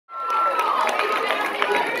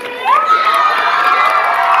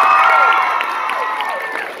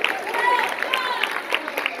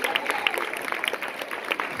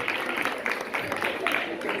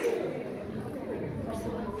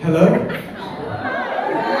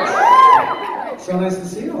So nice to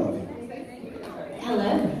see all of you.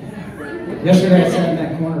 Hello. Yesterday I sat in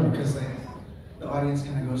that corner because the audience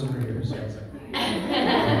kind of goes over here, so I was like,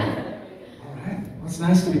 all right, well, it's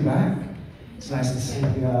nice to be back. It's nice to see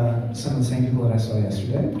some of the same people that I saw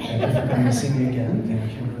yesterday. Thank you for coming to see me again.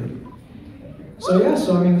 Thank you, Kimberly. So yeah,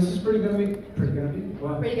 so I mean, this is pretty gonna be.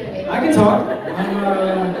 Well, Pretty gonna be. I can talk.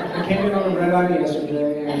 I came in on a red eye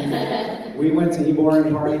yesterday, and we went to Ebor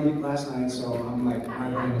and party last night, so I'm like, my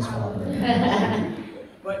brain is fogged.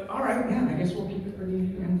 But all right, yeah, I guess we'll keep it pretty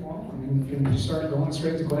informal. I mean, we can just start going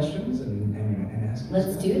straight to questions and ask.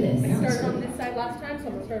 Let's do this. Yeah, Started on this side last time, so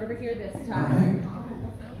we'll start over here this All time. right.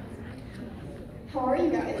 How are you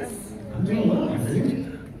guys? I'm doing well. How are you?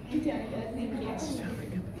 I'm doing good, thank you.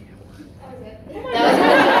 That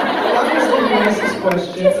That was the nicest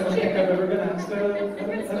question I think I've ever been asked at a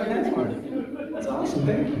dance party. That's awesome,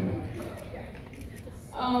 thank you.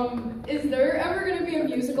 Is there ever going to be a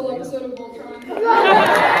musical episode of Voltron?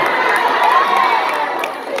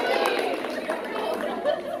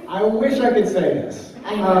 I wish I could say yes.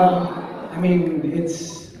 I know. I mean,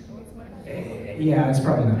 it's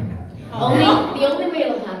probably not. The only way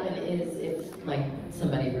it'll happen is if like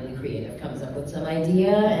somebody really creative comes up with some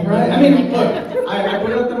idea and Right. I then, mean, look, I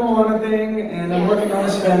put up the Moana thing, and I'm working on a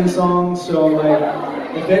Spanish song. So like,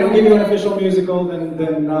 if they don't give you an official musical,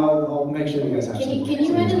 then I'll make sure you guys have. Can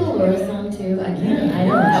you write an Allura song too? I can't. I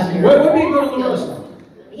don't have your. What would be a good Allura song?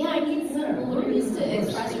 Yeah, I need some Allura needs to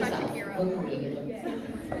express yourself. I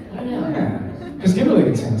don't know. Yeah, because Kimberly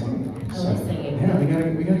can sing too. I like singing. Yeah, we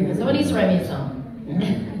gotta get. Someone needs to write me a song.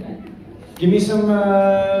 Yeah. Give me some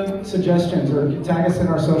suggestions, or tag us in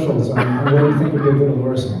our socials on what you think would be a good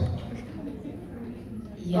Allura song.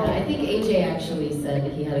 Yeah, I think AJ actually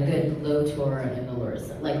said he had a good low tour in Allura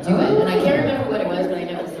song. Like do it, and I can't remember what it was, but I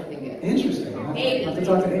know it's something good. Interesting. I'll have to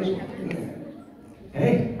talk to Asia.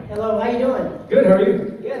 Hey. Hello, how you doing? Good. How are you?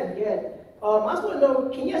 Good, good. I just want to know,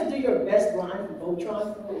 can you guys do your best line from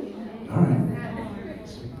Voltron? All right.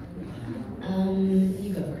 You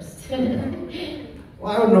go first.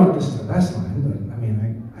 Well, I don't know if this is the best line, but I mean,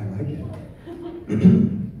 I like it.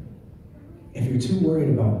 If you're too worried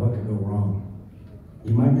about what could go wrong,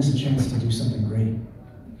 you might miss a chance to do something great.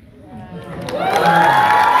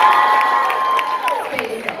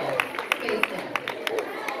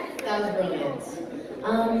 That was brilliant.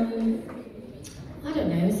 I don't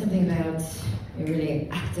know, something about really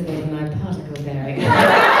activating my particle bearing. That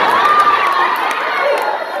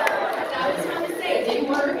was fun to say, it didn't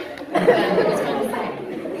work, but it was fun to say.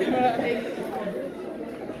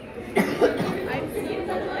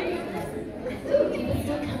 People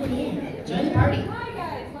still coming in. Join the party.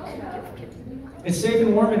 It's safe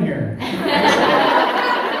and warm in here.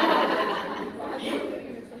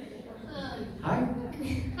 Hi.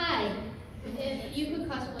 Hi. If you could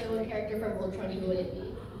cosplay one character from Voltron, who would it be?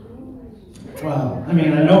 Well, I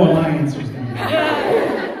mean, I know what my answer's gonna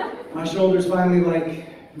be. My shoulder's finally like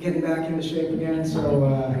getting back into shape again, so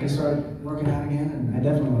I can start working out again, and I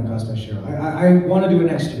definitely want to cosplay Shiro. I want to do it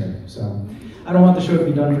next year, so I don't want the show to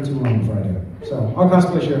be done for too long before I do it. So I'll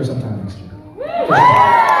cosplay Shiro sometime next year.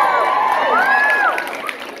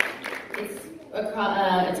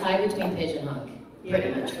 It's a tie between Pidge and Hunk. Pretty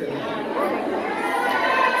much for me. I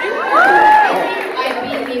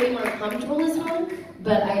think I'd be maybe more comfortable as Hunk,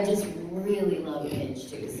 but I just really love Pidge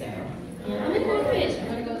too, so. Yeah, I'm gonna go with Pidge. I'm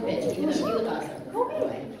gonna go with Pidge. You look awesome.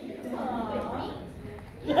 Anyway.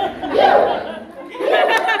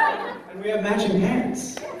 And we have matching pants.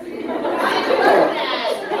 I love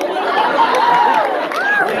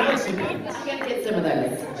that. Galaxy pants. I gotta get some of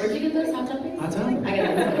those. Where'd you get those hot toppings? Hot toppings. I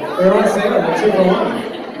gotta get some. They're on sale. They're 2 for 1.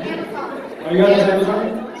 Oh, you got those Amazon?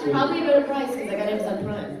 Sweet. Probably a better price because I got Amazon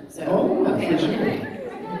Prime. So. Oh, okay. for sure.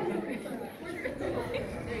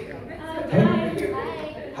 Hey.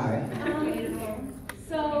 Hi.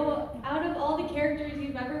 So, out of all the characters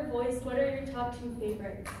you've ever voiced, what are your top 2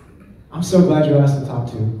 favorites? I'm so glad you asked the top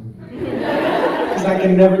 2. Because I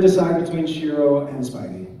can never decide between Shiro and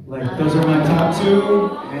Spidey. Like, those are my top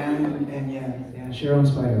 2, and yeah, Shiro and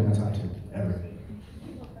Spidey are my top 2, ever.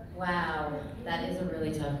 Wow, that is a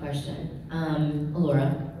really tough question.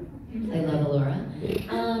 Allura. I love Allura.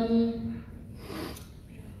 I'm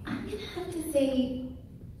gonna have to say,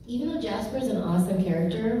 even though Jasper's an awesome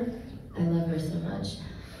character, I love her so much.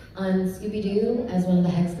 On Scooby-Doo, as one of the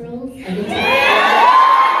Hex Girls, I get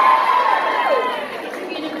to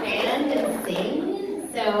be in a band and sing,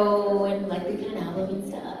 so, and like we get an album and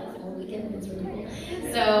stuff, and it's really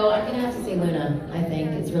cool. So I'm gonna have to say Luna, I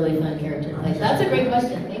think. It's a really fun character. Like, that's a great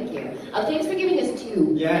question, thank you. Thanks for giving us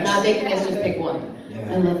 2, Yes. not making us just pick 1.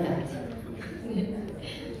 Yeah. I love that.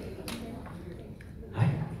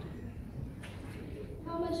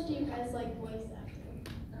 as like voice actor?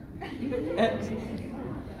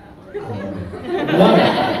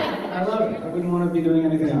 I love it. I wouldn't want to be doing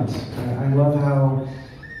anything else. I love how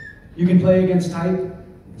you can play against type.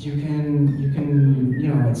 You can, you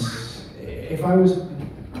know, it's, if I was,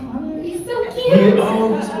 He's so cute!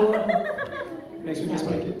 Makes me miss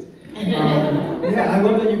my kids. Yeah, I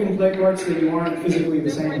love that you can play parts that you aren't physically the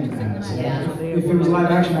same as. Yeah. If it was live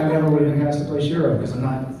action, I never would have been cast to play Shiro, because I'm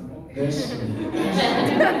not this. But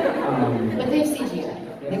they've CGI.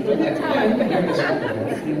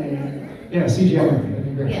 Yeah, CGI would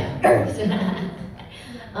be great. Yeah.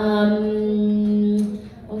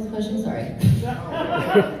 What was the question? Sorry.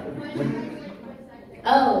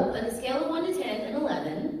 Oh, on a scale of 1 to 10 and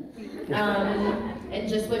 11, and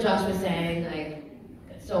just what Josh was saying,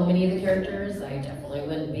 so many of the characters, I definitely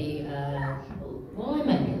wouldn't be, well, I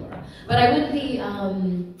might be Allura, but I wouldn't be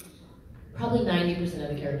probably 90% of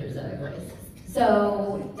the characters that I voice.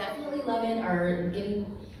 So definitely love it, are getting,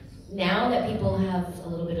 now that people have a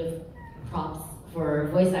little bit of props for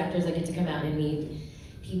voice actors, I get to come out and meet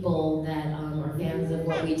people that are fans of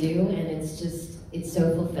what we do, and it's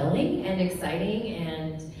so fulfilling and exciting,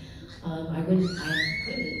 and I couldn't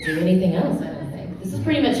do anything else, I don't think. This is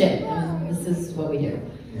pretty much it. This is what we do.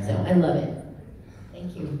 So I love it.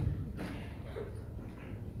 Thank you.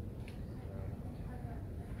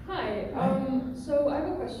 Hi. So I have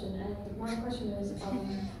a question, and my question is,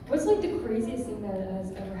 what's like the craziest thing that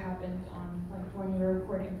has ever happened on when you're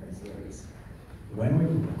recording for a series? When we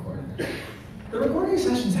record. The recording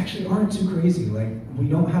sessions actually aren't too crazy. Like, we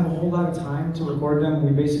don't have a whole lot of time to record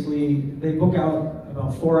them. They book out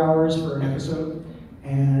about 4 hours for an episode,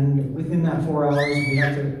 and within that 4 hours, we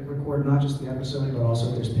have to record not just the episode, but also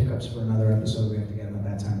if there's pickups for another episode, we have to get them at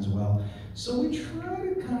that time as well. So we try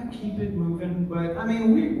to kind of keep it moving, but I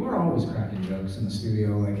mean, we're always cracking jokes in the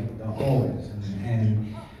studio, like always.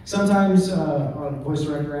 And sometimes our voice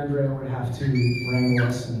director Andrea would have to wrangle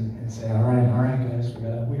us and say, all right, guys,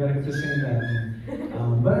 we gotta get this scene done.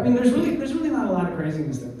 But I mean, there's really not a lot of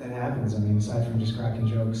craziness that happens. I mean, aside from just cracking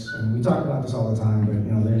jokes. I mean, we talk about this all the time, but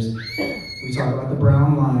you know, we talk about the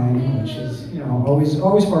brown line, which is, you know, always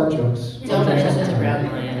fart jokes. Don't touch the brown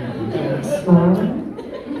line.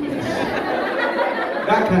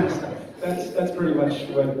 That kind of stuff. That's pretty much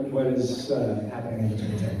what is happening in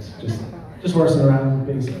between takes. Just horsing around,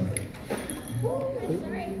 being silly.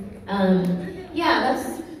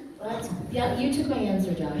 Yeah, you took my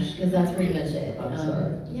answer, Josh, because that's pretty much it. I'm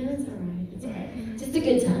sorry. Yeah, it's all right. It's all right. Just a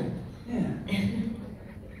good time. Yeah.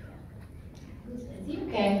 Is he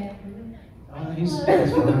okay? He's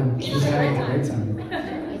fine. He's having a great time.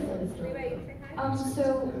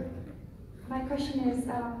 So my question is,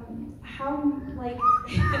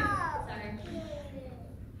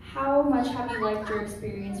 how much have you liked your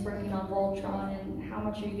experience working on Voltron, and how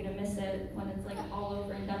much are you gonna miss it when it's like all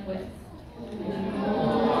over and done with?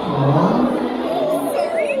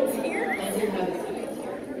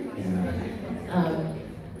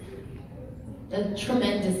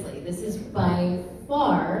 Tremendously. This is by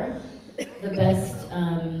far the best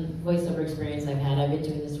voiceover experience I've had. I've been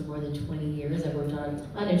doing this for more than 20 years. I've worked on a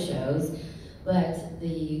ton of shows, but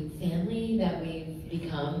the family that we've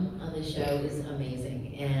become on the show is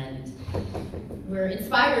amazing, and we're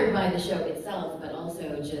inspired by the show itself, but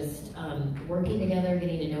also just working together,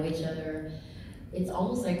 getting to know each other. It's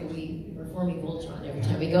almost like we're forming Voltron every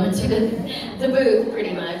time we go into the booth,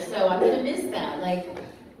 pretty much. So I'm gonna miss that. Like,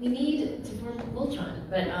 we need to form Voltron,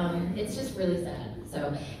 but it's just really sad.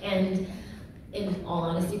 So, and in all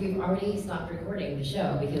honesty, we've already stopped recording the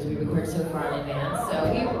show because we record so far in advance. So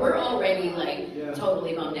we're already like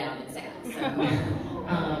totally bummed out and sad. So,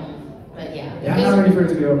 but yeah. Yeah, I'm not ready for it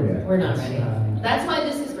to be over yet. We're not ready. That's why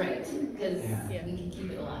this is great, because we can keep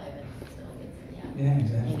it alive and still get, Yeah,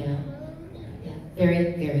 exactly. You know, yeah,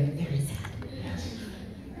 very, very, very sad.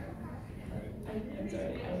 I'm sorry, I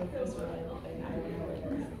have a first one, and I don't know what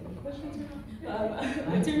your questions are.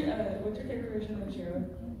 What's your favorite version of Shiro?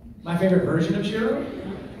 My favorite version of Shiro?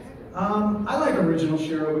 I like original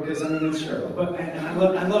Shiro because I mean it's Shiro, but and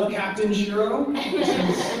I love Captain Shiro, which is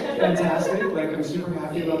fantastic. Like, I'm super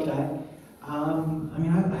happy about that. I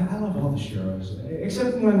mean I love all the Shiros,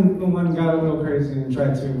 except when the one got a little crazy and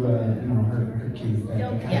tried to hurt Keith.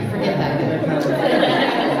 Forget that.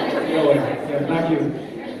 Yeah, not you.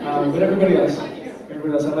 But everybody else, I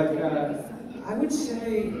like. I would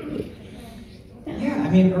say. Yeah, I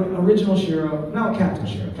mean, original Shiro, no, Captain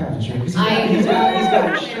Shiro, because he's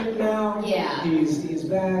got his ship now. Yeah. He's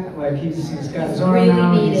back, like he's got his arm really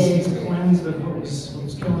now. Needed. He's cleansed of what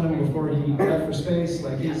was killing him before he left for space.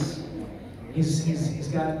 Like he's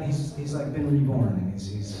like been reborn, and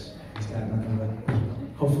he's He's got nothing but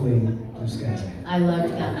hopefully blue skies. I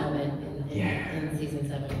loved that moment in, Yeah. in season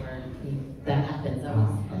 7 where that happens. I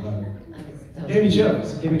love it. That was Gave me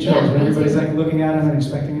chills. Gave me chills. Yeah, When me everybody's too. like looking at him and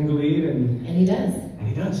expecting him to lead, and he does.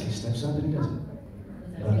 he does. He steps up and he does it.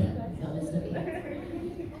 Love it. That was Snoopy.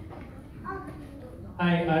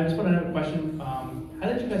 Hi, I just want to have a question. How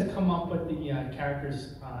did you guys come up with the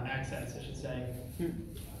characters' accents, I should say?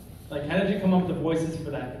 Like, how did you come up with the voices for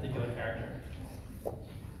that particular character?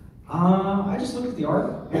 I just looked at the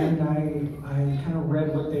art and I kind of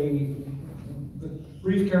read what the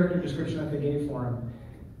brief character description that they gave for him.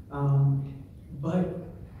 But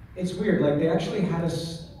it's weird, like they actually had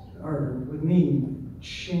us, or with me,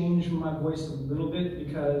 change my voice a little bit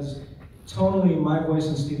because tonally my voice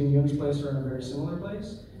and Stephen Young's place are in a very similar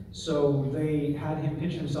place. So they had him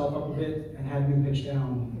pitch himself up a bit and had me pitch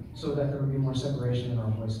down so that there would be more separation in our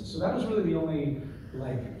voices. So that was really the only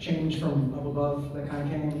like change from up above that kind of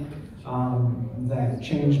came. That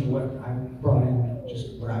changed what I brought in,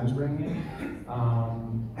 just what I was bringing in.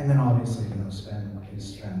 And then obviously, you know, Sven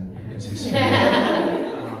is Sven because he's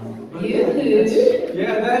Sven.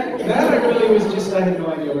 Yeah, that I really was just, I had no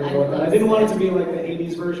idea where to go with that. I didn't want it to be like the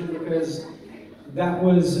 80s version because that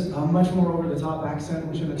was a much more over-the-top accent,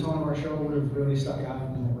 which in the tone of our show would have really stuck out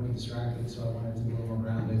and it would have distracted, so I wanted to be a little more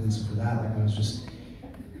grounded. And so for that, like I was just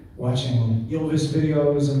watching Ylvis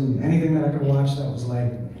videos and anything that I could watch that was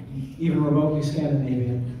like even remotely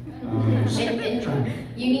Scandinavian.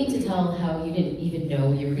 You need to tell how you didn't even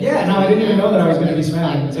know you were going to Yeah, no, I didn't even know that I was going to be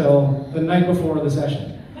Sven until the night before the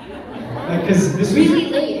session. Because this really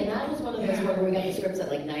late, and that was one of those where we got the scripts at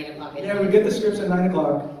like 9 o'clock. Yeah, we get the scripts at 9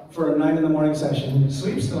 o'clock for a 9 in the morning session.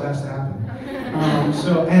 Sleep still has to happen.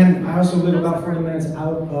 And I also live about 40 minutes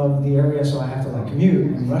out of the area, so I have to like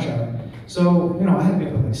commute and rush hour. So, you know, I had to be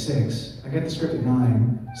up at like 6. I get the script at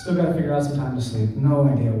 9. Still got to figure out some time to sleep. No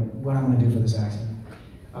idea what I'm going to do for this accent.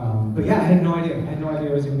 But yeah, I had no idea. I had no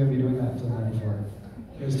idea I was even going to be doing that until the night before.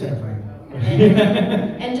 It was terrifying.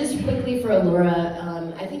 And just quickly for Allura,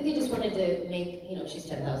 I think they just wanted to make, you know, she's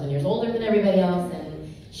 10,000 years older than everybody else,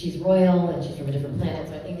 and she's royal, and she's from a different planet,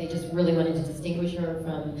 so I think they just really wanted to distinguish her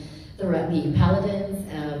from the paladins,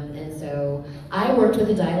 and so I worked with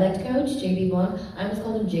a dialect coach, JB Blanc. I almost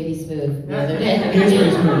called him JB Smooth the other day. He's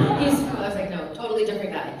pretty smooth. I was like, no, totally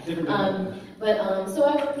different guy. So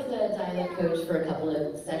I worked with a dialect coach for a couple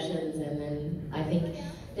of sessions, and then I think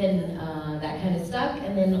that kind of stuck,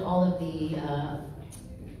 and then all of the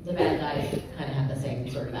bad guys kind of have the same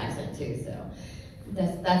sort of accent too, so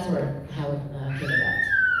that's sort of how it came about.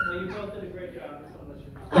 Well, you both did a great job.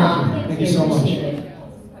 Thank you so much.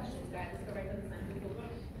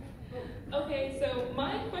 Okay, so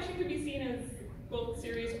my question could be seen as both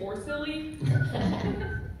serious or silly.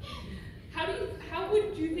 How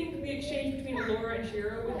would you think the exchange between Allura and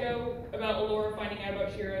Shiro would go about Allura finding out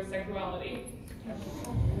about Shiro's sexuality?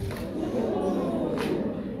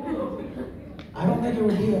 I don't think it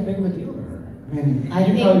would be that big of a deal to her. I mean, I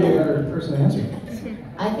you'd think- probably be a better person to answer it.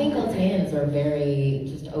 I think Alteans are very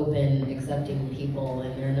just open, accepting people,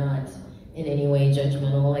 and they're not in any way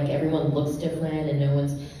judgmental. Like everyone looks different, and no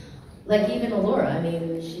one's like even Allura. I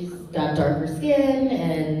mean, she's got darker skin,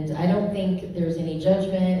 and I don't think there's any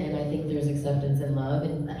judgment, and I think there's acceptance and love,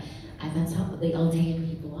 and that's how the Altean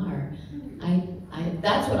people are.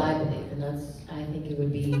 That's what I believe, and I think it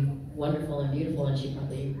would be wonderful and beautiful, and she'd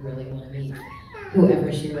probably really want to meet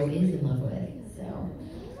whoever Shiro is in love with. So.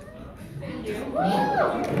 Yeah.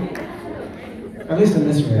 At least in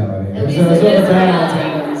this reality. At least There's in this other bad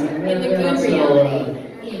reality. ones, In the they're good not so,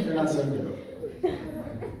 reality. They're not so good.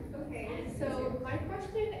 Okay, so my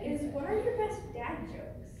question is, what are your best dad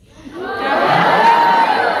jokes?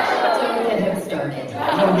 Don't get him started.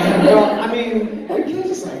 Well, I mean, you can't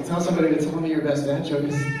just like tell somebody to tell me your best dad joke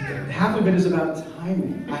because half of it is about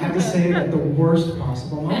timing. I have to say it at the worst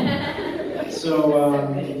possible moment. So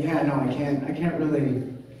yeah, no, I can't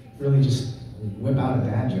really just whip out a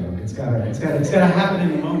dad joke. It's gotta happen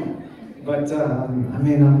in the moment. But I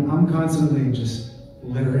mean, I'm constantly just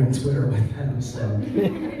littering Twitter with them. So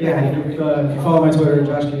yeah, if you follow my Twitter,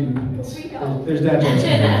 Josh Keaton, there's dad jokes in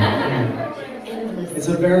there. Yeah. It's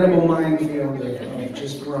a veritable minefield of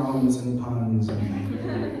just groans and puns.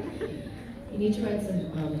 You need to write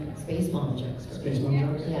some space mom jokes. For Space mom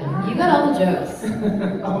jokes? Yeah, you got all the jokes.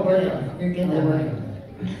 I'll work on it. You're good that way.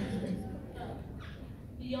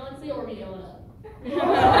 Beyonce or Rihanna?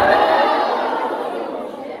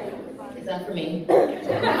 Is that for me?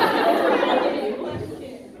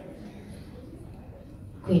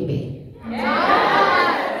 Queen Bee.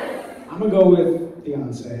 I'm gonna go with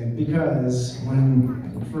Beyonce because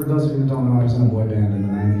for those of you who don't know, I was in a boy band in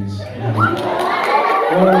the 90s.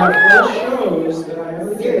 One of my first shows that I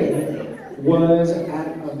ever did was at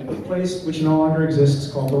a place which no longer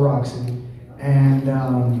exists called the Roxy, and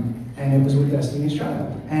it was with Destiny's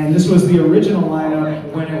Child. And this was the original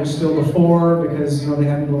lineup when it was still the Four, because they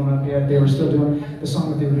hadn't blown up yet. They were still doing the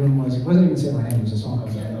song that they were doing it wasn't even Say My Name. It was a song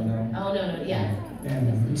called I Don't Know. Oh no, yeah.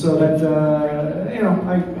 And so that I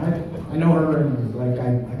know her, and like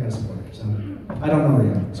I gotta support her. So I don't know her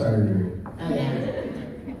yet. Sorry to hear. Oh yeah.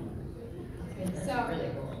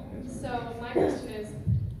 So my question is,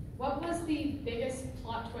 what was the biggest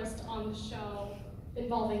plot twist on the show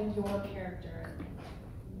involving your character?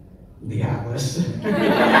 The Atlas.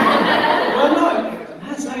 Well, no,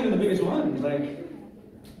 that's not even the biggest one. Like,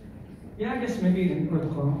 yeah, I guess maybe in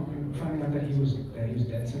Criticologos, finding out that he was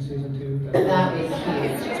dead since season 2. That was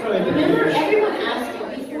huge. Remember, everyone asked you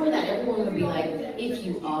before that. Everyone would be like, "If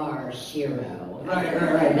you are Shiro."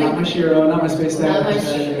 Right. Not my Shiro, not my space Not my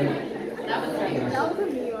station. Shiro. That was huge. That was a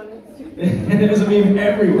meme on Instagram. There's a meme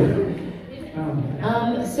everywhere.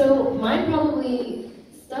 So mine probably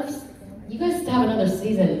stuff's. You guys have another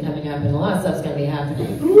season coming up, and a lot of stuff's gonna be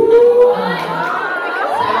happening. So I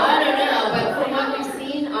don't know, but from what we've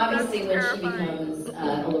seen, obviously when she becomes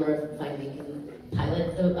Allura finally can pilot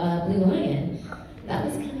the Blue Lion, that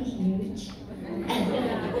was kind of huge.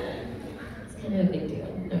 It's kind of a big deal.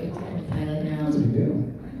 No big deal. Pilot now. What's a big deal?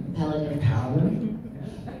 Paladin.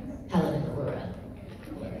 Paladin Allura.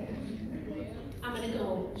 I'm gonna go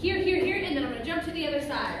here, and then I'm gonna jump to the other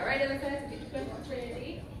side. All right, other side.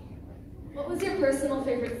 Ready? What was your personal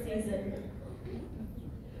favorite season?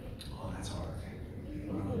 Oh, that's hard.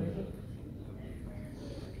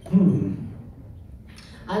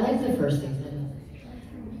 I like the first season.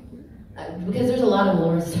 Because there's a lot of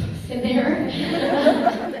lore stuff in there.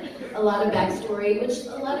 A lot of backstory, which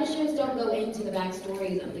a lot of shows don't go into the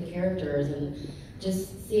backstories of the characters, and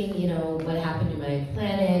just seeing, what happened to my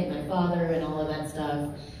planet, my father, and all of that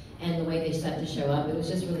stuff, and the way they set the show up. It was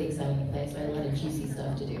just really exciting to play, so I had a lot of juicy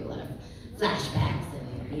stuff to do, a lot of flashbacks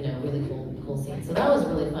and, really cool scenes. So that was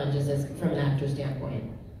really fun, just from an actor standpoint.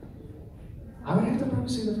 I would have to probably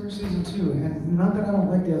say the first season too, and not that I don't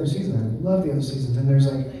like the other seasons. I love the other seasons, and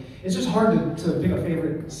it's just hard to pick a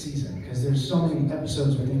favorite season, because there's so many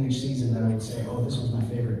episodes within each season that I would say, oh, this was my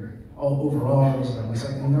favorite. Overall, this is like my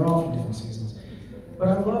second, and they're all from different seasons. But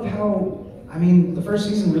I love how, the first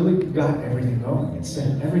season really got everything going. It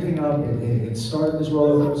set everything up, it started this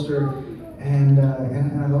roller coaster, and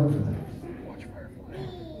I love it for that.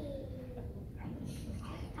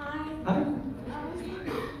 Hi.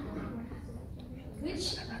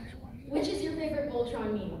 Which is your favorite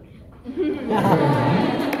Voltron meme?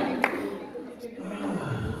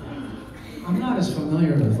 I'm not as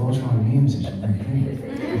familiar with Voltron memes as you might think. I was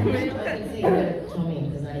going to say, you better tell me,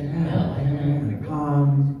 because I didn't know.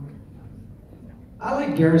 I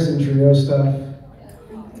like Garrison Trio stuff.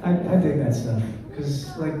 I dig that stuff, because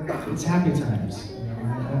it's happy times.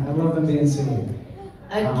 I love them being silly.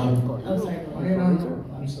 Sorry. Okay, no,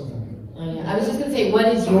 I'm still thinking. Oh, yeah. I was just going to say, what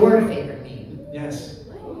is your favorite meme? Yes.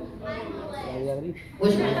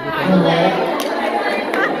 Which one? I'm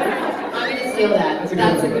going to steal that.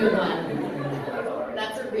 That's a good one.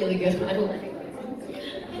 That's a really good one.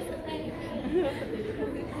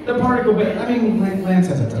 The particle, but Lance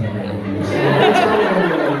has a ton of memes.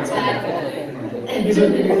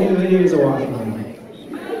 He is a walking meme.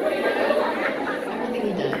 Everything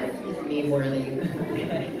he does is meme-worthy.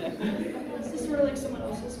 This is sort of like someone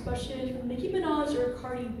else's question. Nicki Minaj or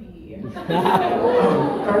Cardi B?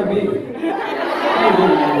 Oh, Cardi B.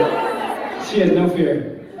 She has no fear.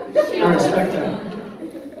 I respect her.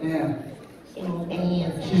 Yeah.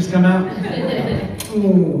 She just come out.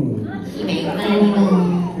 Ooh.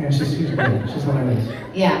 Yeah, she's great. She's hilarious.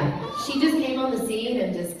 Yeah. She just came on the scene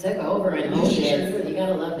and just took over and owned it. You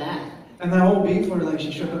gotta love that. And that whole beef where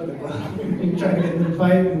she shook up the club and tried to get in the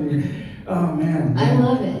fight, and oh man. I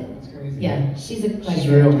love it. It's crazy. Yeah, she's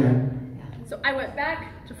real, man. Yeah. So I went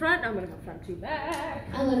back to front, I'm gonna go front to back.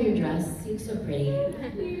 I love your dress. You look so pretty.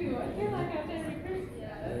 Thank you. I feel like I've been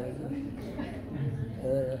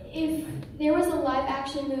If there was a live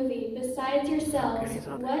action movie besides yourselves,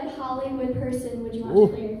 what Hollywood person would you want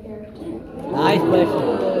to play your character? Nice question.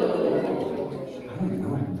 I don't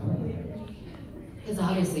know. Because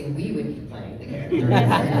obviously we would be playing the character in that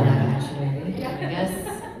action movie. I guess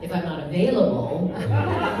if I'm not available.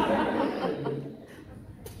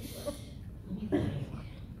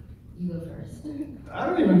 You go first. I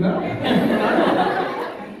don't even know. I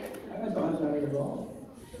haven't thought about it at all.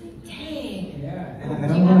 Dang. Yeah.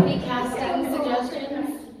 Do you have any casting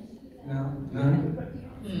suggestions? No. None?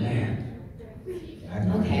 Man.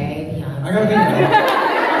 Okay, Beyonce. I gotta think about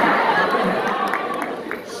it.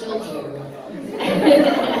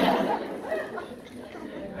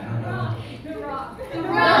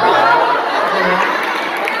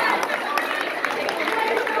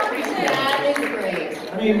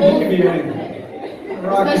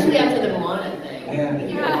 Especially after the Moana thing.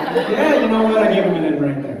 Yeah. Yeah, you know what? I give him an in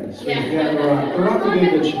right there. So, yeah, The Rock would be a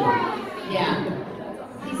good Shiro. Yeah.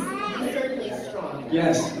 He's certainly strong.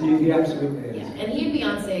 Yes, he absolutely is. Yeah. And he and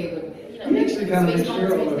Beyonce would, He actually kind of makes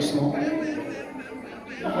Shiro look small.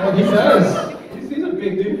 Oh, he does. He's a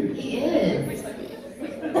big dude. He is.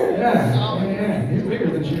 Yeah. He's bigger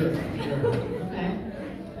than Shiro. Okay.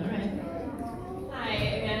 All right. Hi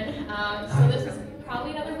again. So this is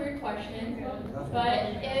probably another weird question, but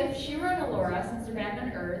if Shiro and Allura, since they're back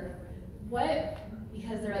on Earth,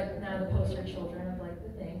 because they're like now the poster children of like the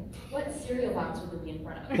thing, what cereal box would they be in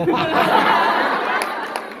front of?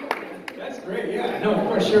 That's great, yeah. No, of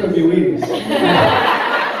course, Shiro would be Wheaties.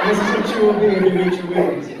 This is what you will be if you eat your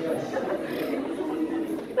Wheaties. Yes.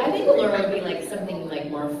 I think Allura would be like something like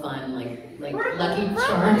more fun, like Lucky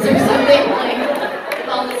Charms or something, like with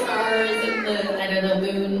all the stars and the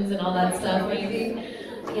moons and all that stuff, maybe.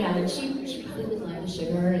 Yeah, and she probably would like the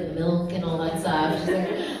sugar and the milk and all that stuff. She's like,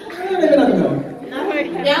 maybe not the milk. Now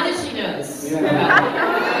that she knows,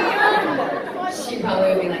 she probably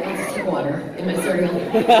would be like, I'll just take water in my cereal.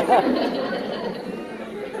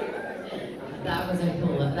 That was a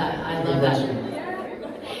cool. I love that.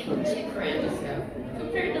 She crammed us out.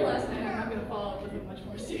 Compared to last night, I'm not going to follow up with a much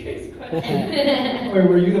more serious question. Wait,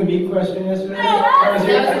 were you the meat question yesterday?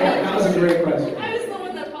 That was a great question. I was the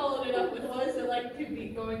one that followed it up with what is it like to be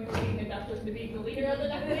going from being a duckling to being the leader of the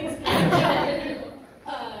ducklings?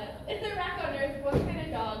 If they're back on Earth, what kind of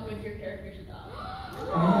dog would your characters adopt?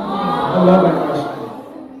 I love that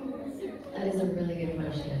question. That is a really good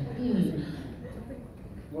question.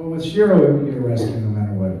 Well, with Shiro, it would be a rescue no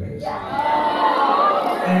matter what it is.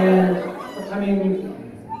 And, I mean,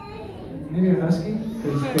 maybe a husky?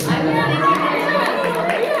 It's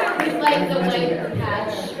like the white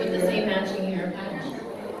patch with the same matching hair patch.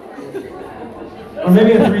 Or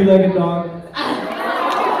maybe a three-legged dog.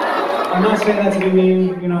 I'm not saying that to be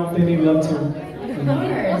mean, you know, if they need love too. Of course. I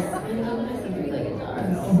love to see three-legged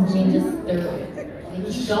dogs. They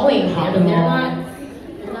keep going.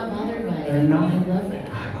 They're not bothered by it. They're not. I love it.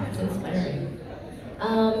 It's inspiring. I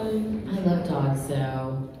love dogs, so.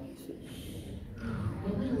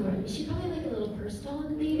 What would Allura? She probably like a little purse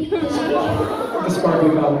dog, maybe? With a sparkly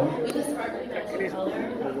color. With a sparkly matching color.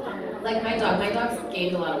 Like my dog. My dog's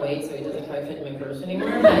gained a lot of weight, so he doesn't quite fit in my purse anymore.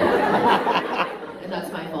 And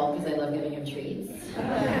that's my fault because I love giving him treats.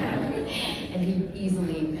 And he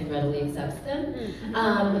easily and readily accepts them.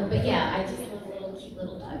 But yeah, I just love little cute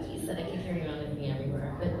little doggies that I can carry around with me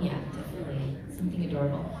everywhere. But yeah, definitely something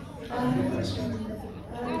adorable. I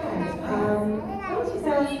was just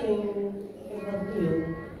asking about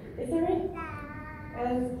you. Is there any,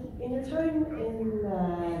 as in your time in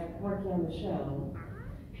working on the show,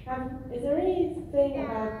 is there anything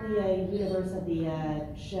about the universe of the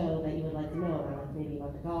show that you would like to know about, like maybe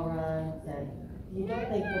about the Allura that you don't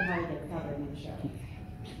think will probably get covered in the show?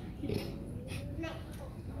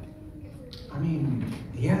 I mean,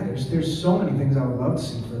 yeah, there's so many things I would love to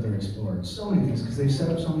see further explored. So many things, because they've set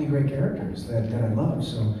up so many great characters that I love.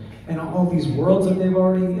 So, and all these worlds that they've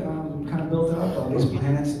already kind of built up, all these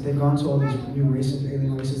planets that they've gone to, all these new races,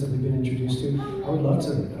 alien races that we've been introduced to. I would love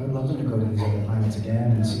them to go to these other planets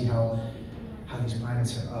again and see how these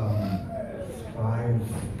planets thrive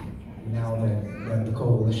now that the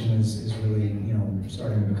coalition is really, you know,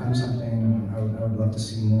 starting to become something. I would love to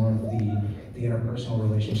see more of the interpersonal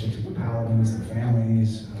relationships with the paladins, the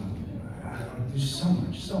families. There's so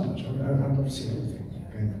much. I'd love to see everything.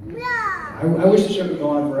 Okay? I wish the show could go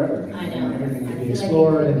on forever. I know. Everything could be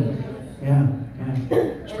explored, and yeah.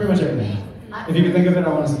 It's pretty much everything. If you can think of it, I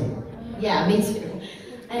want to see it. Yeah, me too.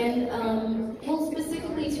 And well,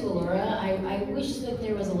 specifically to Allura, I wish that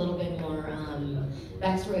there was a little bit more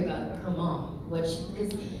backstory about her mom, because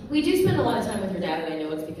we do spend a lot of time with her dad, and I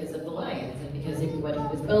know it's because of the lions and because of what he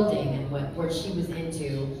was building and what she was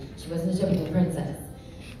into. She wasn't a typical princess,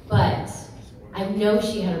 but I know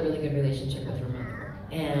she had a really good relationship with her mother,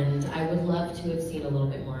 and I would love to have seen a little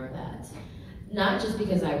bit more of that. Not just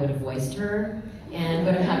because I would have voiced her and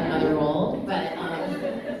would have had another role, but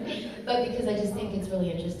because I just think it's really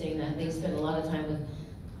interesting that they spend a lot of time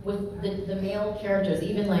with the male characters,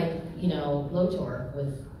 even like, you know, Lotor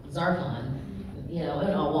with Zarkon, you know,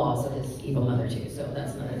 and also his evil mother too, so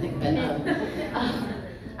that's another thing. But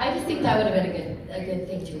I just think that would have been a good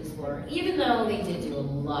thing to explore, even though they did do a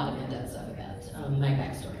lot of in-depth stuff about my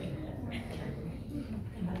backstory.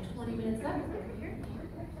 About 20 minutes left.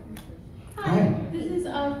 Hi. This is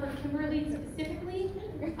for Kimberly specifically.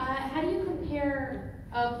 How do you compare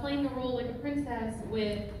playing a role like a princess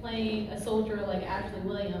with playing a soldier like Ashley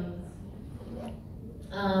Williams?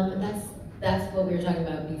 That's what we were talking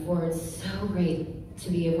about before. It's so great to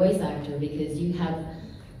be a voice actor because you have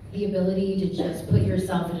the ability to just put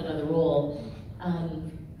yourself in another role,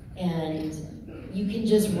 and you can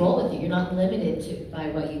just roll with it. You're not limited by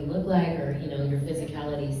what you look like or your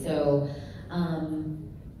physicality. So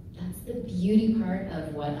that's the beauty part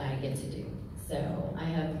of what I get to do. So I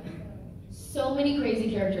have so many crazy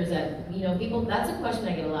characters that people. That's a question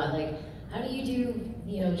I get a lot. Like, how do you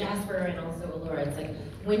do Jasper and also Allura? It's like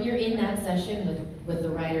when you're in that session with the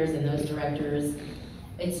writers and those directors,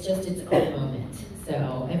 it's just its own moment.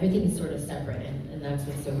 So everything is sort of separate, and that's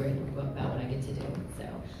what's so great about what I get to do. So,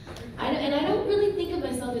 I don't really think of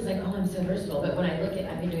myself as like, oh, I'm so versatile. But when I look at,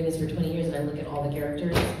 I've been doing this for 20 years, and I look at all the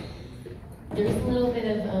characters, there's a little bit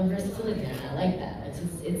of versatility there, and I like that.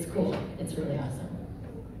 It's cool. It's really awesome.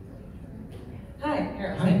 Hi,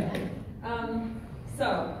 Carol. Hi.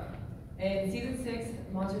 So, in season 6,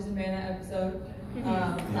 Monsters and Mana episode,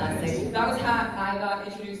 Classic. that was how I got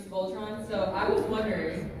introduced to Voltron. So I was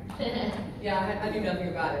wondering, I knew nothing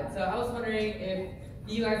about it. So I was wondering if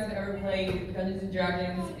you guys have ever played Dungeons and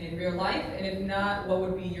Dragons in real life, and if not, what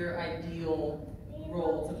would be your ideal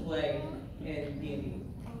role to play in D&D?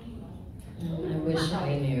 I wish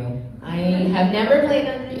I knew. I have never played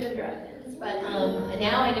Dungeons and Dragons, but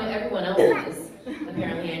now I know everyone else does.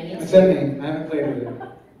 Apparently, I need to. Except me, I haven't played it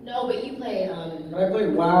yet. No, but you play. I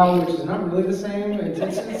played WoW, which is not really the same.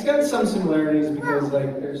 It's got some similarities because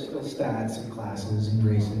like there's still stats and classes and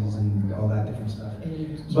races and all that different stuff.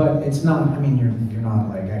 But it's not. I mean, you're not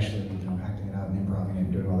like actually acting it out and improvising it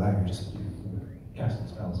and doing all that. You're just casting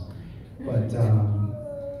spells. But I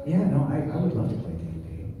would love to play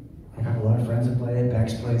D&D. I have a lot of friends that play it.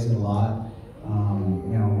 Bex plays it a lot.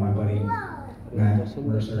 My buddy Matt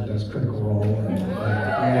Mercer does Critical Role. And,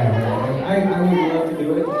 I would love to do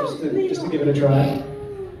it just to give it a try.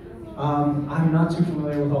 I'm not too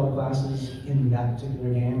familiar with all the classes in that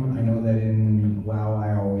particular game. I know that in WoW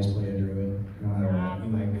I always play a druid. No matter what.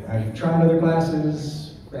 Like I've tried other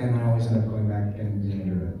classes and I always end up going back and being a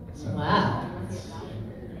druid. So. Wow.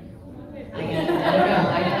 I don't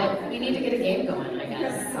know. We need to get a game going, I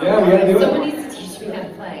guess. Yeah, we gotta do it. Someone needs to teach me how to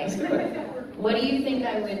play. What do you think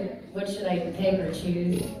what should I pick or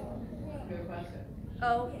choose? Good question.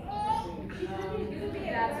 Oh.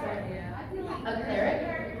 A cleric?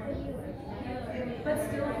 But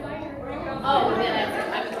still a fighter. Oh,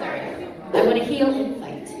 yeah, I'm a cleric. I want to heal and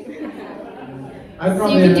fight. I'd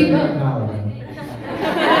probably so you can do end up both.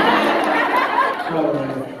 Probably.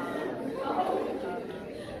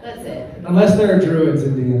 That's it. Unless there are druids in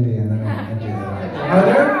D&D, and then I can do that. Are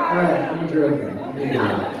there? All right, I'm a druid then.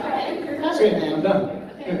 Sweet, man, I'm done.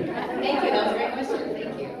 Good. Thank you. That was a great question.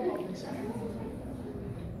 Thank you.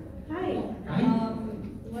 Hi. Hi.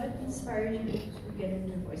 What inspired you to get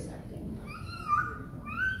into voice acting?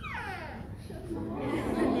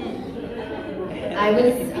 I was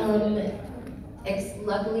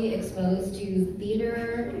luckily exposed to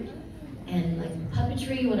theater and like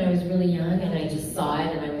puppetry when I was really young, and I just saw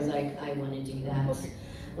it and I was like, I want to do that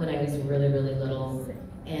when I was really, really little,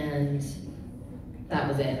 and that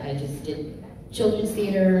was it. I just did children's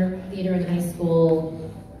theater in high school,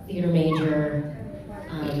 theater major,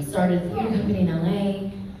 started a theater company in LA.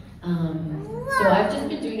 So I've just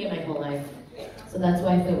been doing it my whole life. So that's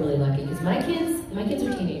why I feel really lucky, because my kids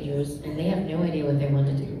are teenagers and they have no idea what they want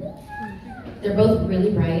to do. They're both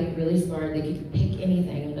really bright, really smart, they could pick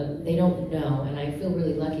anything, but they don't know, and I feel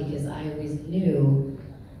really lucky because I always knew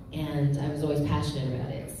and I was always passionate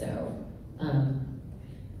about it. So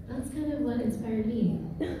that's kind of what inspired me.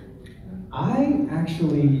 I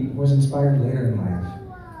actually was inspired later in life.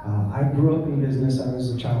 I grew up in business. I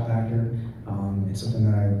was a child actor. It's something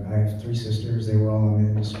that I have 3 sisters. They were all in the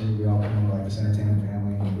industry. We all came from like this entertainment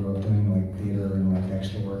family. We grew up doing like theater and like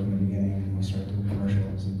extra work in the beginning, and we started doing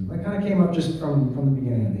commercials. And I kind of came up just from the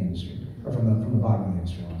beginning of the industry, or from the bottom of the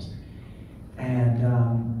industry, honestly. And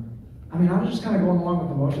I mean, I was just kind of going along with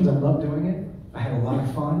the motions. I loved doing it. I had a lot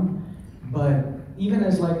of fun, but even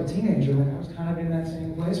as like a teenager, I was kind of in that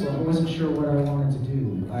same place where I wasn't sure what I wanted to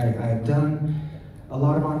do. I had done a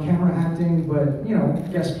lot of on-camera acting, but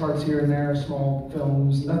guest parts here and there, small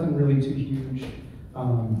films, nothing really too huge.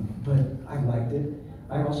 But I liked it.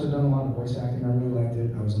 I also done a lot of voice acting. I really liked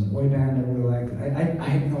it. I was in a boy band. I really liked it. I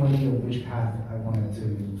had no idea which path I wanted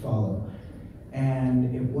to follow.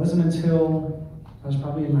 And it wasn't until I was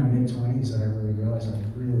probably in my mid-20s that I really realized I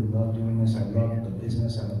really love doing this. I love the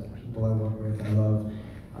business. I love the people I work with.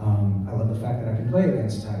 I love the fact that I can play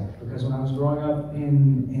against type. Because when I was growing up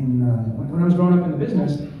when I was growing up in the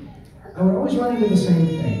business, I would always run into the same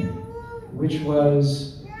thing, which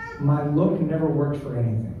was my look never worked for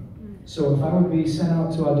anything. So if I would be sent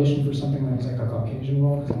out to audition for something that was like a Caucasian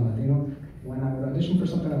role, because I'm Latino, when I would audition for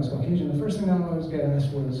something that was Caucasian, the first thing I would always get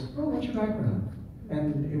asked was, oh, what's your background?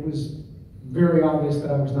 And it was very obvious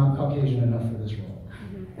that I was not Caucasian enough for this role.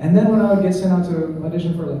 And then when I would get sent out to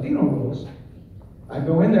audition for Latino roles, I'd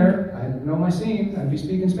go in there, I'd know my scene, I'd be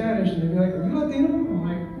speaking Spanish, and they'd be like, are you Latino? I'm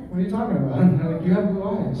like, what are you talking about? And they're like, you have blue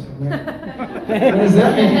eyes. I'm like, what does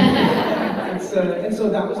that mean? And so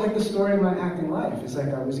that was like the story of my acting life. It's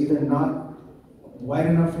like I was either not white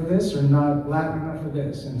enough for this or not Latin enough for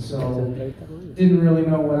this. And so didn't really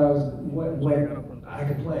know what I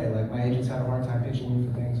could play. Like my agents had a hard time pitching me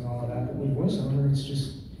for things and all of that. But with voiceover, it's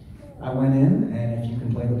just, I went in, and if you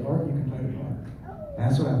can play the part, you can play the part. And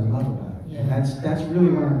that's what I love about it. And that's really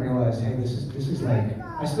when I realized, hey, this is like,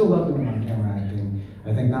 I still love doing on-camera acting.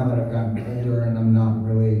 I think now that I've gotten older and I'm not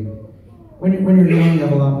really, when you're young, you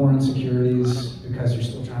have a lot more insecurities because you're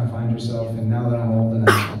still trying to find yourself. And now that I'm old and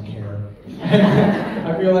I don't care,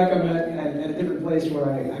 I feel like I'm at a different place where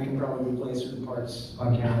I can probably play certain parts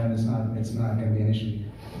on camera and it's not going to be an issue.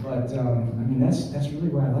 But I mean, that's really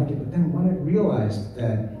why I like it. But then when I realized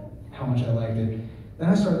that how much I liked it, then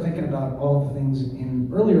I started thinking about all the things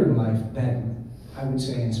earlier in life that I would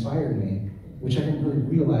say inspired me, which I didn't really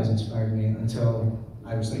realize inspired me until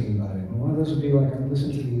I was thinking about it. And one of those would be like, I would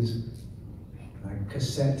listen to these like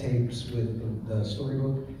cassette tapes with the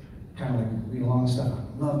storybook, kind of like read along stuff.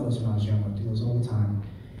 I loved those when I was young. I'd do those all the time.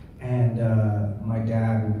 And my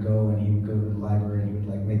dad would go and he would go to the library and he would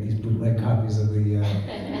like make these bootleg copies of the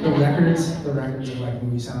records of like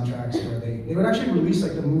movie soundtracks where they would actually release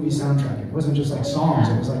like the movie soundtrack. It wasn't just like songs,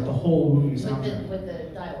 it was like the whole movie soundtrack. With the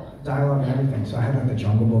dialogue. Dialogue and everything. So I had like the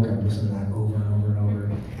Jungle Book, I would listen to that over and over and over.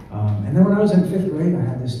 And then when I was in 5th grade, I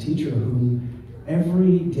had this teacher who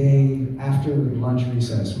every day after lunch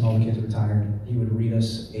recess, when all the kids retired, he would read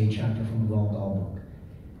us a chapter from the Roald Dahl book.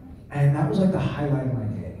 And that was like the highlight of my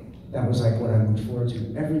day. That was like what I looked forward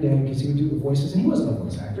to every day because he would do the voices, and he wasn't a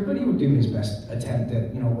voice actor, but he would do his best attempt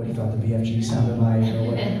at, you know, what he thought the BFG sounded like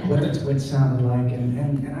or what the Twits sounded like, and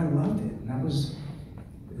I loved it. And that was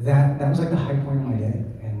like the high point of my day,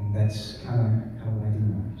 and that's kind of what I do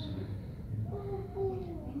now. So.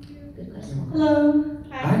 Good question. Hello.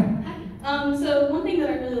 Hi. So one thing that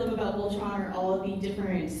I really love about Voltron are all of the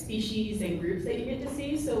different species and groups that you get to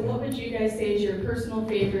see. So what would you guys say is your personal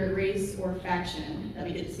favorite race or faction that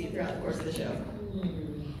we get to see throughout the course of the show?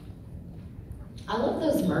 I love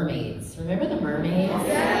those mermaids. Remember the mermaids?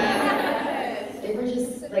 Yes! They were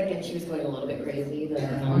just like, and she was going a little bit crazy. But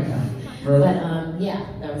yeah,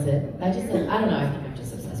 that was it. I don't know, I think I'm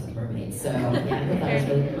just obsessed with mermaids. So yeah, I thought that was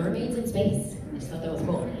really cool. Mermaids in space. I just thought that was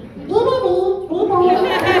cool.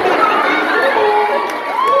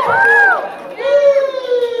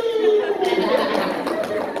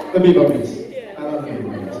 The Bebo-Bees. I love the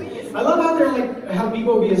Bebo-Bees. I love how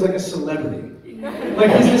Bebo-Bee is like a celebrity.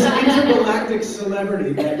 Like he's this intergalactic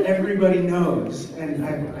celebrity that everybody knows, and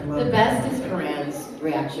I love it. The best is Karan's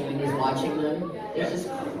reaction when he's watching them. He's just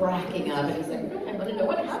cracking up, and he's like, I want to know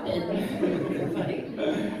what happened. Funny.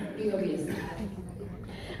 Bebo-Bees.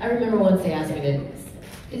 I remember once they asked me to,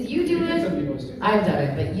 did you do it? I've done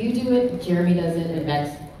it, but you do it, Jeremy does it, and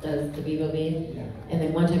Bex does the Bebo-Bee. Yeah. And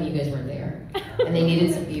then one time you guys weren't there, and they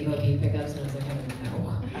needed some Bebo-Bee pickups, and I was like, no.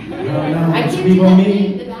 I can't do that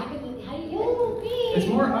thing, the back of the, how do you do it? It's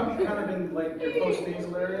more up kind of in like your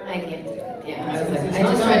post-nasal area. I can't do it. Yeah, I was like, I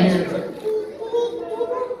just tried to.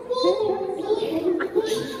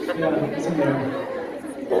 Yeah, it's in there.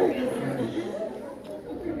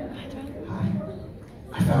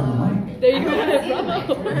 I found the mic. There you go.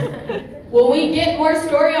 Bravo. Will we get more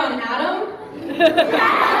story on Adam?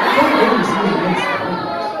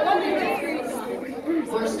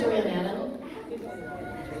 More story on Adam?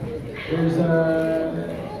 There's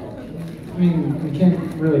I mean, we can't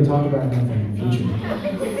really talk about anything in the future. Can't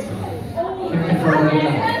confirm or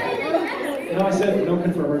deny. No, I said no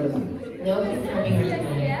confirm or deny. No confirming or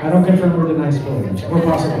denying. I don't confirm or deny spoilers, or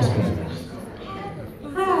possible spoilers.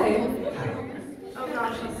 Hi. Oh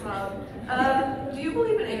gosh, that's loud. Do you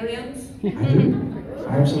believe in aliens? I do. I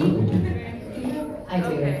absolutely do. I do.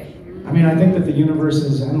 Okay. I mean, I think that the universe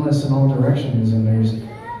is endless in all directions, and there's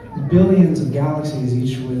billions of galaxies,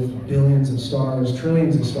 each with billions of stars,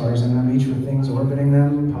 trillions of stars in them, each with things orbiting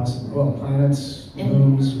them, possibly, well, planets,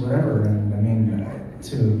 moons, whatever. And I mean,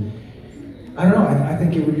 I don't know, I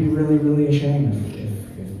think it would be really, really a shame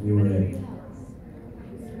if we were it.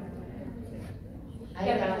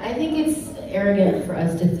 I think it's arrogant for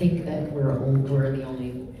us to think that we're the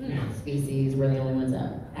only species, we're the only ones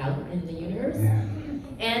out in the universe. Yeah.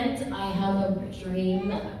 And I have a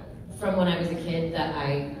dream from when I was a kid that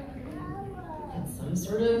I had some some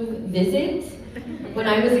sort of visit when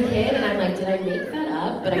I was a kid, and I'm like, did I make that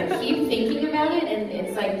up? But I keep thinking about it, and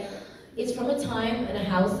it's like, it's from a time in a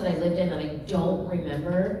house that I lived in that I don't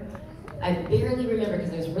remember. I barely remember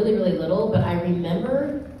because I was really, really little, but I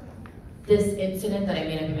remember this incident that I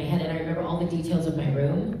made up in my head, and I remember all the details of my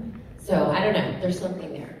room. So I don't know, there's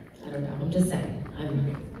something there. I don't know, I'm just saying,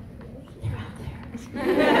 they're out there.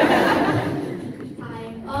 Hi,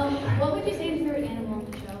 what would you say is your favorite animal on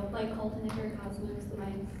the show? Like Colton, if you're Cosmos, the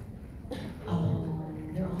mice. Oh,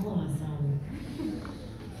 they're all awesome.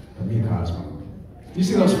 For me, Cosmo. You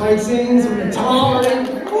see those fight scenes when they're talking?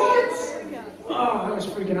 What? Oh, I was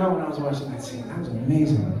freaking out when I was watching that scene. That was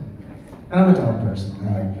amazing. And I'm a dog person. I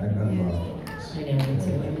love dogs. I know, me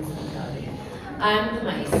too. I'm the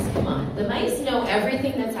mice. Come on. The mice know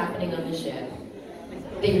everything that's happening on the ship.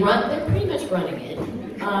 They run, they're pretty much running it.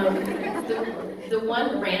 The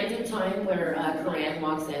one random time where Karan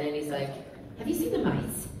walks in and he's like, have you seen the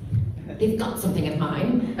mice? They've got something of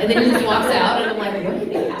mine. And then he just walks out and I'm like, what do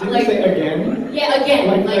they have? Did you say again? Yeah,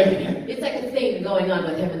 again. Like, it's like a thing going on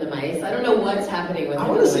with him and the mice. I don't know what's happening with him. I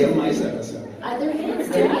want to see a mice episode. There has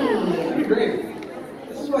to be. That'd be great.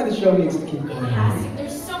 This is why the show needs to keep going.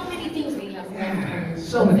 There's so many things we have left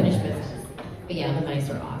So many. unfinished business. But yeah, the mice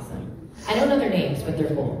are awesome. I don't know their names, but they're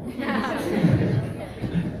cool.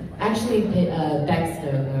 Actually, Bex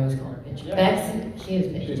knows. I always call her Pitch. Bex, she is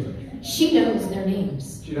Pitch. She knows their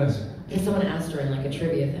names. She does. Because someone asked her in like a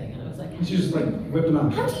trivia thing, and I was like, She just like whipped them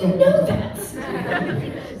out. how do you know that?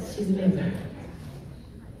 She's amazing.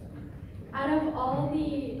 Out of all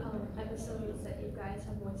the episodes that you guys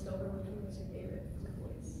have voiced over, which one was your favorite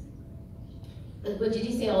voice? What did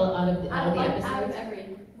you say? All out of the episodes? Out of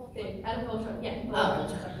every thing. Out of Voltron. Yeah. Oh,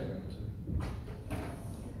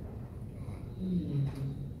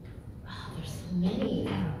 there's so many.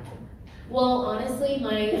 Well, honestly,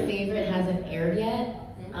 my favorite hasn't aired yet.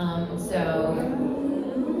 So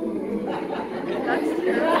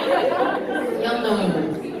y'all know him.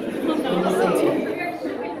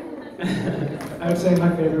 I would say my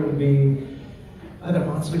favorite would be either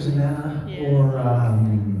Monsters in Nana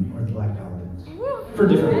or the Black Paladins. For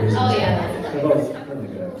different reasons. Oh yeah, They're both really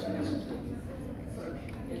good episodes.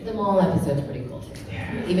 the mall episode's pretty cool too.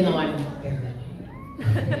 Even though I'm not there,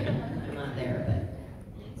 but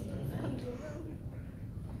it's pretty funny.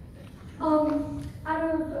 Out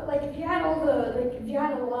of if you had all the if you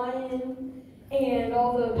had a lion and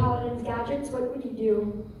all the paladin's gadgets, what would you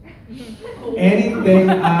do? Anything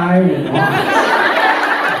I want.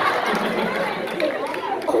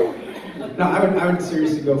 No, I would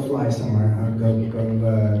seriously go fly somewhere. I would go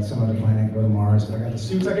to some other planet, go to Mars. If I got the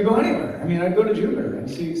suits, I could go anywhere. I mean, I'd go to Jupiter and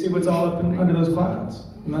see what's all up under those clouds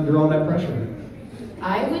and under all that pressure.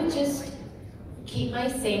 I would just keep my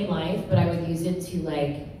same life, but I would use it to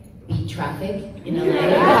beat traffic in LA.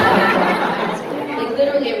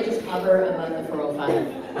 Literally, I would just hover above the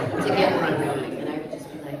 405 to get where I'm going, and I would just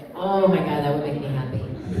be like, oh my god, that would make me happy.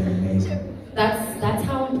 Amazing. That's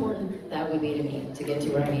how important that would be to me to get to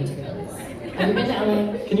where I need to go. Have you been to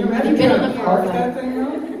LA? Can you imagine trying to park that thing now?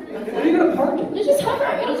 How are you gonna park it? It'll just hover.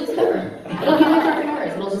 It'll just hover. It'll be like our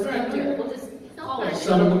cars. It'll just come to it. We'll just call it.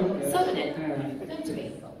 Summon it. Come to me.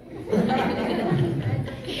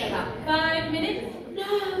 About 5 minutes? No.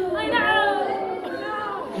 I know.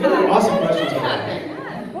 You have awesome questions.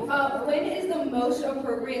 When is the most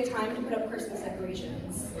appropriate time to put up Christmas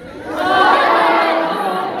decorations?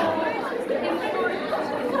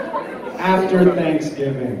 After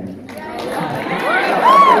Thanksgiving. And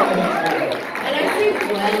I say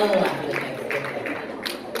well after Thanksgiving.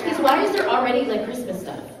 Because why is there already Christmas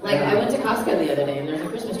stuff? I went to Costco the other day and there's a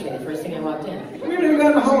Christmas tree the first thing I walked in. We haven't even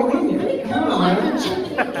gotten to Halloween yet. Come on.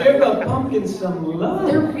 Give the pumpkins some love.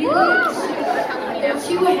 They're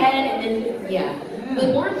too ahead and then, yeah. But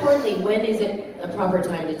more importantly, when is it a proper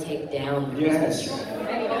time to take down the Christmas tree?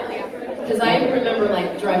 Because I remember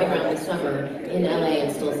driving around this summer in LA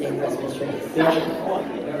and still seeing Christmas trees.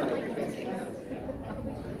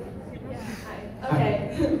 Okay.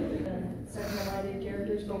 Second-minded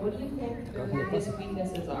characters, but what do you think their biggest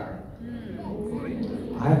weaknesses are?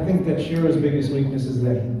 I think that Shiro's biggest weakness is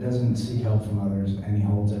that he doesn't seek help from others and he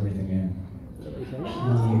holds everything in.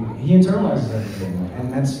 He internalizes everything,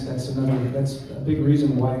 and that's a big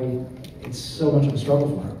reason why it's so much of a struggle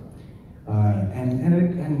for him. And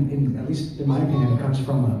at least in my opinion, it comes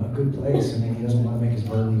from a good place. I mean, he doesn't want to make his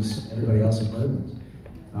burdens everybody else's burdens.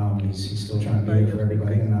 He's still trying to be there for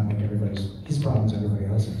everybody and not make his problems everybody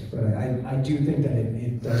else's. But I do think that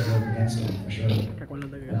it does work against him for sure.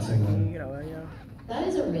 That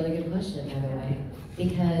is a really good question, by the way,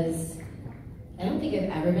 because I don't think I've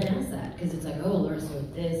ever been asked that, because it's like, oh, Allura's so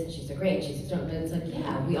this, and she's so great, she's so strong. But it's like,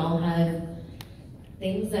 yeah, we all have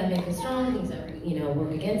things that make us strong, things that, you know,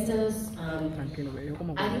 work against us. I think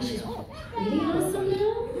she's really awesome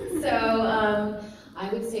now. So I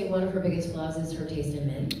would say one of her biggest flaws is her taste in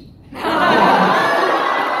men. I'm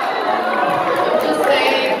just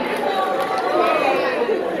saying.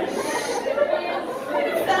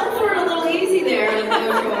 Fell for it a little easy there, I'm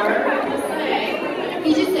just saying. He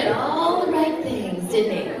just said all the right things,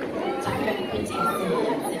 didn't he? Talking about princesses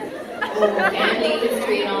and family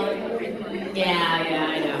history and all that. Yeah,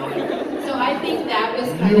 I know. So I think that was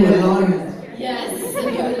kind of... Alliance. Yes, the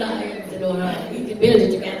new alliance and all right. We can build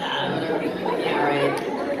it together. Whatever. Yeah, right.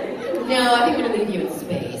 No, I think we're going to leave you in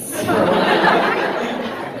space.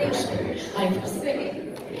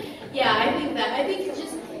 Hyperspace. Yeah, I think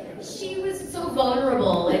just, she was so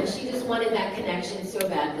vulnerable and she just wanted that connection so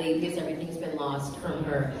badly because everything's been lost from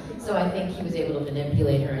her. So I think he was able to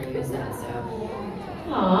manipulate her and use that, so.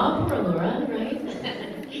 Aw, poor Allura, right?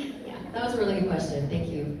 That was a really good question. Thank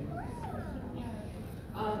you.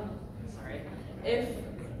 Sorry. If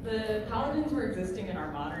the paladins were existing in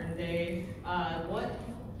our modern day, what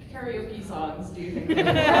karaoke songs do you think?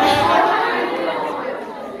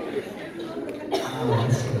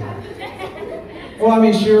 Well, I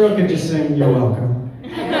mean, Shiro could just sing "You're Welcome." I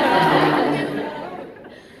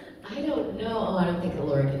don't know. Oh, I don't think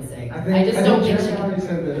Allura can sing. I think she already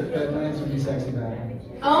said that Lance would be sexy back.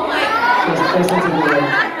 Oh my God.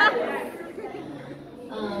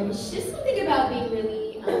 Just Just something about being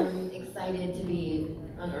really excited to be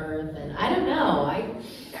on Earth, and I don't know.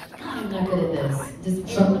 I'm not good at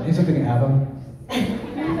this. Something ABBA.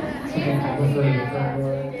 Something ABBA for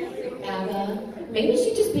Allura. ABBA. Maybe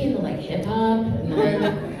she'd just be into like hip hop.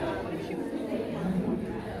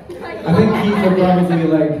 I think Keith would probably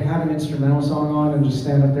like have an instrumental song on and just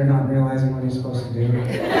stand up there not realizing what he's supposed to do.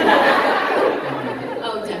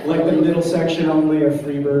 Oh, definitely. Like the middle section only of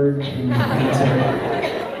Freebird.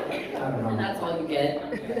 And that's all you get.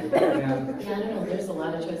 Yeah, I don't know. There's a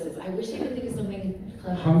lot of choices. I wish I could think of something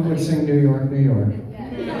clever. Hunk would sing New York, New York.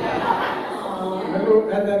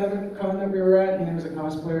 Remember at that other con that we were at, and there was a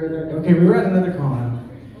cosplayer there? Okay, we were at another con.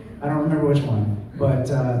 I don't remember which one. But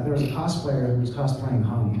there was a cosplayer who was cosplaying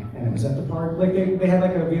Hunk, and it was at the park. Like they had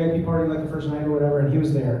like a VIP party like the first night or whatever, and he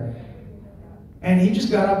was there. And he just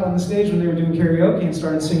got up on the stage when they were doing karaoke and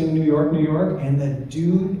started singing New York, New York, and the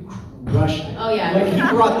dude crushed it. Oh yeah. Like he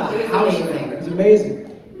brought the house with him. It was amazing.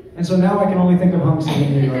 And so now I can only think of Hunk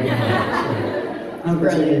singing New York, New York. So, Hunk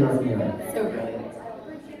would sing New York, New York. So brilliant.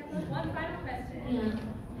 One final question. Yeah.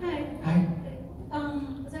 Hi. Hi.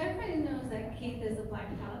 So everybody knows that Keith is a black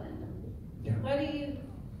paladin. Yeah. What do you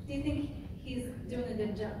think he's doing a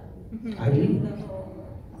good job? I do.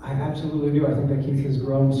 I absolutely do. I think that Keith has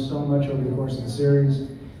grown so much over the course of the series,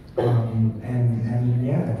 and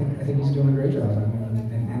yeah, I think he's doing a great job. I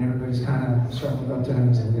mean, and everybody's kind of starting to look up to him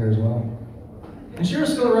as a leader as well. And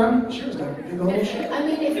Shiro's still around. Shiro's got big old shit. I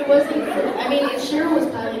mean, if Shiro was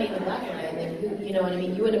piloting the Black Knight, then you know what I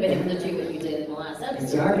mean. You wouldn't have been able to do what you did in the last episode,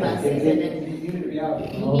 Exactly. last season, and He needed to be out.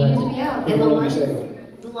 he needed to be out. And the Lions know.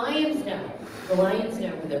 The Lions know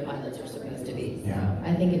who their pilots are supposed to be. So Yeah.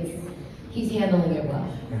 I think he's handling it well.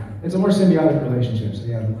 Yeah, it's a more symbiotic relationship. So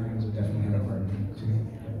yeah, the Lions would definitely have a part in it too.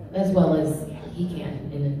 As well as he can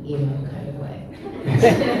in an emo kind of way.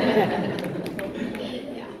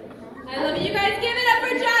 I love it. You guys give it up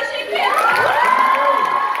for Josh and Kim.